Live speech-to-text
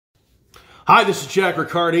Hi, this is Jack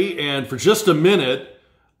Riccardi, and for just a minute,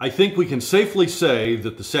 I think we can safely say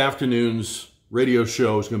that this afternoon's radio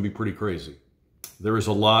show is going to be pretty crazy. There is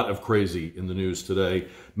a lot of crazy in the news today,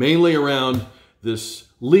 mainly around this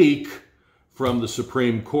leak from the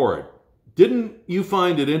Supreme Court. Didn't you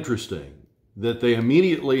find it interesting that they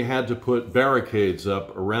immediately had to put barricades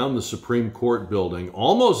up around the Supreme Court building,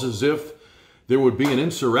 almost as if there would be an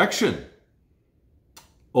insurrection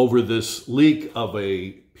over this leak of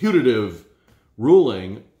a putative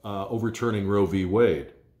ruling overturning Roe v.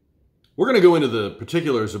 Wade? We're going to go into the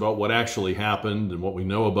particulars about what actually happened and what we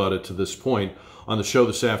know about it to this point on the show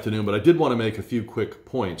this afternoon, but I did want to make a few quick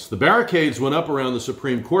points. The barricades went up around the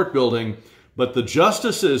Supreme Court building, but the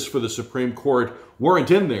justices for the Supreme Court weren't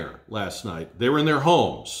in there last night. They were in their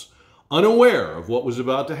homes, unaware of what was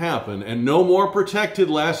about to happen, and no more protected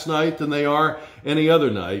last night than they are any other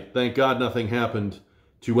night. Thank God nothing happened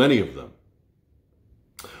to any of them.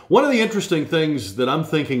 One of the interesting things that I'm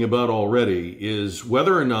thinking about already is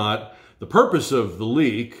whether or not the purpose of the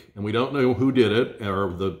leak, and we don't know who did it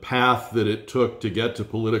or the path that it took to get to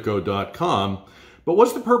Politico.com, but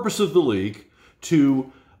what's the purpose of the leak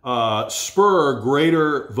to spur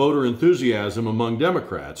greater voter enthusiasm among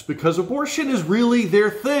Democrats? Because abortion is really their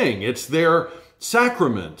thing. It's their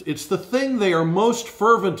sacrament. It's the thing they are most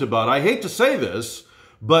fervent about. I hate to say this,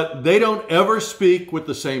 but they don't ever speak with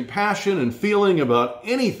the same passion and feeling about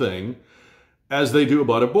anything as they do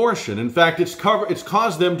about abortion. In fact, it's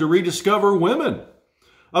caused them to rediscover women.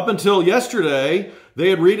 Up until yesterday,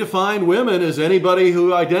 they had redefined women as anybody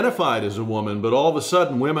who identified as a woman, but all of a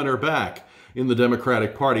sudden women are back in the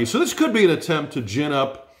Democratic Party. So this could be an attempt to gin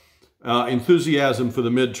up enthusiasm for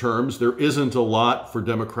the midterms. There isn't a lot for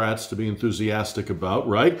Democrats to be enthusiastic about,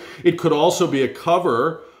 right? It could also be a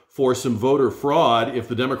cover for some voter fraud if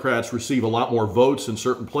the Democrats receive a lot more votes in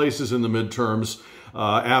certain places in the midterms.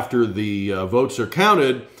 After the votes are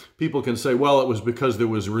counted, people can say, well, it was because there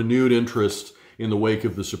was renewed interest in the wake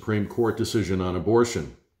of the Supreme Court decision on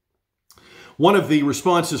abortion. One of the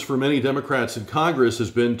responses for many Democrats in Congress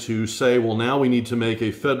has been to say, well, now we need to make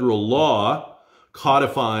a federal law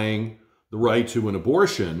codifying the right to an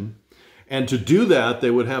abortion. And to do that,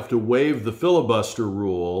 they would have to waive the filibuster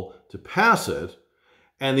rule to pass it.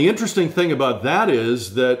 And the interesting thing about that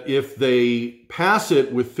is that if they pass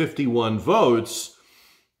it with 51 votes,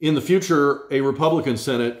 in the future, a Republican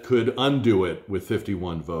Senate could undo it with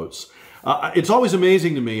 51 votes. It's always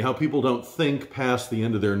amazing to me how people don't think past the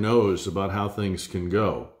end of their nose about how things can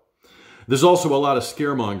go. There's also a lot of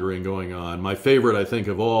scaremongering going on. My favorite, I think,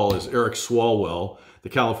 of all is Eric Swalwell, the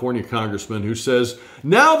California congressman, who says,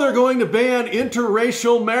 now they're going to ban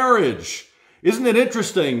interracial marriage. Isn't it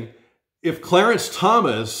interesting? If Clarence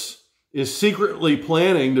Thomas is secretly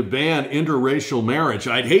planning to ban interracial marriage,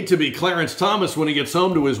 I'd hate to be Clarence Thomas when he gets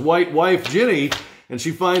home to his white wife, Ginny, and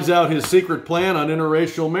she finds out his secret plan on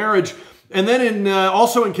interracial marriage. And then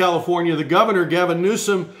also in California, the governor, Gavin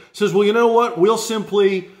Newsom, says, well, you know what? We'll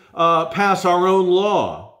simply pass our own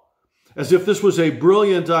law, as if this was a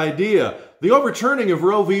brilliant idea. The overturning of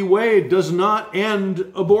Roe v. Wade does not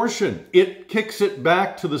end abortion. It kicks it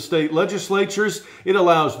back to the state legislatures. It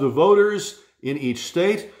allows the voters in each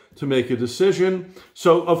state to make a decision.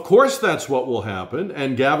 So, of course, that's what will happen,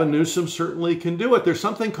 and Gavin Newsom certainly can do it. There's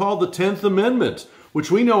something called the 10th Amendment, which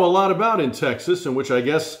we know a lot about in Texas, and which I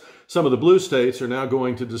guess some of the blue states are now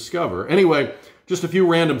going to discover. Anyway, just a few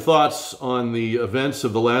random thoughts on the events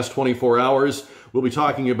of the last 24 hours. We'll be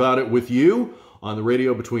talking about it with you on the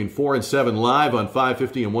radio between 4 and 7 live on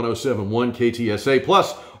 550 and 107.1 KTSA.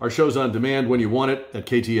 Plus, our show's on demand when you want it at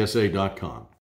ktsa.com.